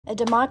A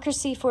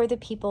democracy for the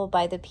people,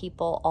 by the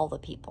people, all the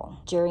people.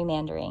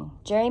 Gerrymandering.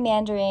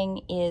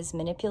 Gerrymandering is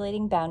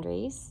manipulating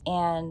boundaries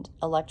and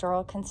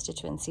electoral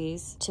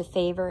constituencies to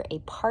favor a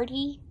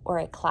party or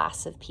a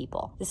class of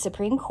people. The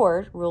Supreme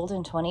Court ruled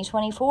in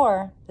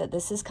 2024 that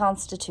this is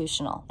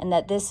constitutional and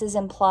that this is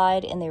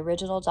implied in the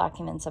original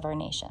documents of our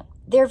nation.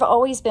 There have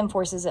always been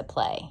forces at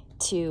play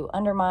to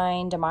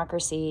undermine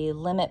democracy,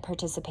 limit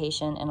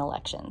participation in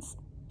elections.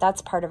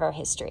 That's part of our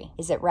history.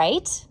 Is it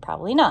right?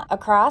 Probably not.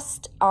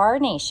 Across our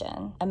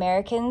nation,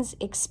 Americans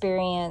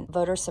experience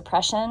voter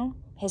suppression,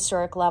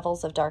 historic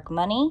levels of dark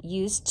money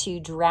used to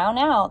drown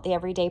out the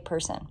everyday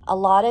person. A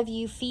lot of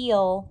you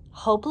feel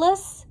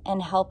hopeless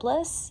and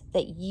helpless,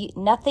 that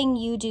nothing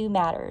you do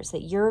matters,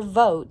 that your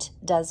vote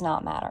does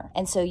not matter.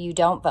 And so you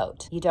don't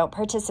vote, you don't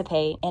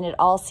participate, and it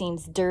all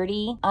seems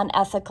dirty,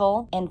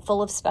 unethical, and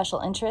full of special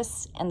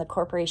interests, and the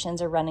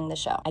corporations are running the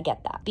show. I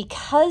get that.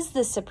 Because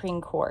the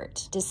Supreme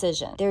Court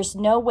decision, there's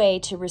no way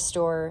to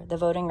restore the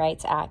Voting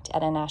Rights Act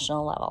at a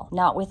national level,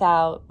 not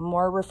without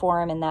more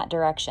reform in that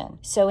direction.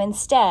 So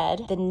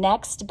instead, the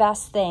next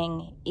best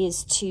thing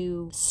is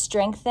to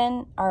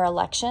strengthen our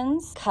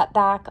elections, cut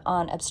back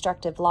on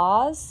obstructive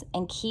laws,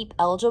 and keep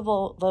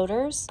eligible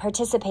voters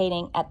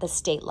participating at the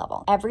state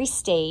level. Every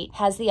state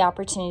has the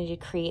opportunity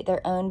to create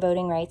their own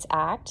Voting Rights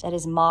Act that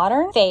is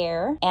modern,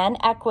 fair, and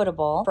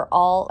equitable for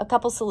all. A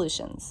couple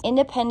solutions: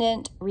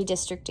 independent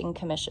redistricting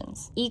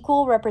commissions,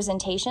 equal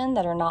representation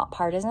that are not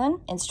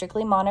partisan and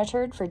strictly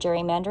monitored for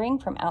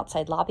gerrymandering from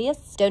outside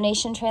lobbyists,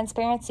 donation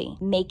transparency,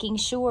 making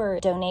sure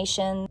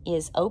donation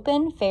is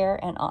open, fair,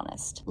 and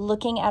honest,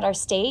 looking at our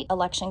state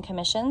election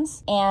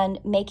commissions and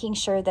making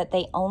sure that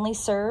they only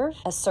serve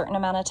a certain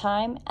amount of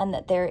time and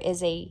that there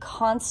is a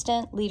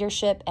constant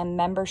leadership and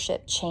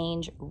membership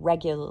change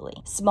regularly.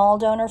 Small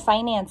donor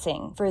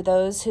financing for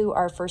those who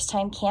are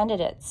first-time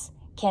candidates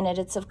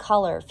of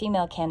color,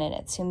 female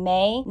candidates who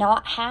may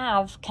not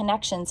have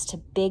connections to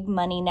big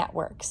money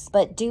networks,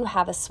 but do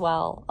have a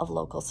swell of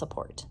local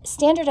support.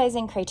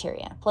 Standardizing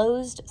criteria,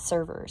 closed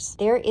servers.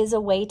 There is a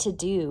way to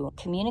do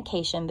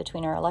communication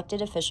between our elected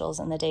officials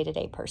and the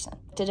day-to-day person.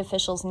 Elected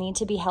officials need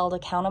to be held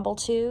accountable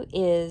to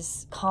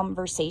is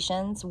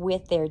conversations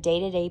with their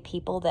day-to-day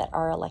people that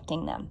are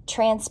electing them.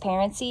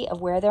 Transparency of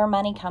where their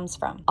money comes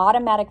from.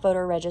 Automatic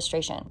voter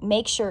registration.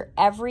 Make sure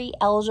every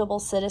eligible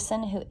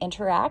citizen who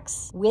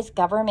interacts with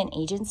government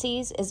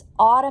agencies is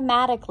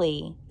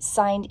automatically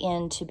signed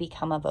in to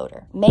become a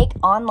voter. Make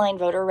online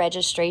voter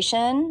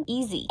registration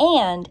easy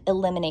and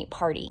eliminate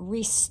party.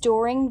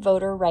 Restoring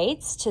voter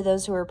rights to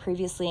those who were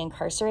previously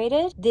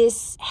incarcerated.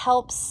 This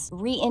helps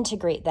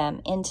reintegrate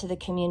them into the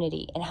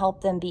community and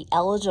help them be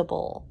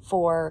eligible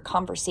for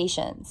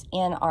conversations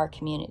in our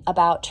community.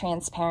 About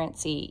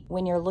transparency,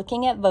 when you're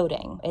looking at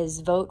voting,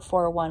 is Vote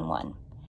 411.